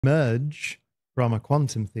emerge from a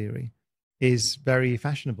quantum theory is very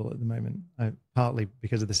fashionable at the moment, partly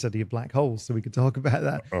because of the study of black holes. So we could talk about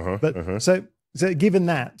that. So given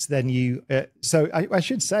that, then I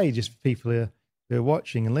should say, just for people who are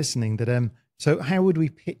watching and listening, that so how would we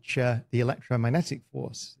picture the electromagnetic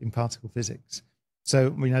force in particle physics? So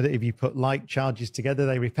we know that if you put like charges together,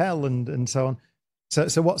 they repel and so on.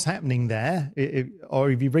 So what's happening there? Or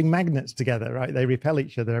if you bring magnets together, right, they repel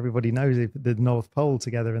each other. Everybody knows they put the North Pole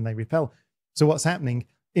together and they repel. So what's happening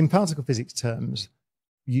in particle physics terms,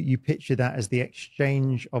 you picture that as the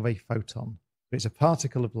exchange of a photon. It's a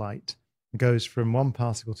particle of light that goes from one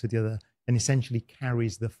particle to the other and essentially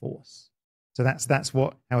carries the force. So that's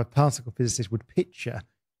what our particle physicist would picture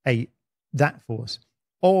that force.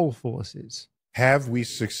 All forces. Have we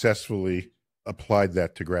successfully applied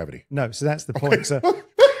that to gravity? No, so that's the point.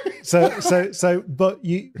 But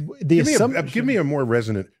the assumption, give me a more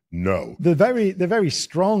resonant no. The very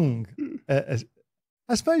strong.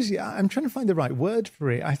 I suppose I'm trying to find the right word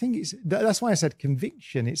for it. I think that's why I said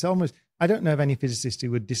conviction. It's almost, I don't know of any physicist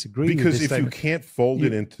who would disagree with this statement. If you can't fold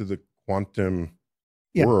it into the quantum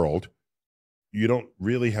world, you don't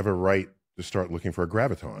really have a right to start looking for a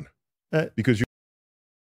graviton because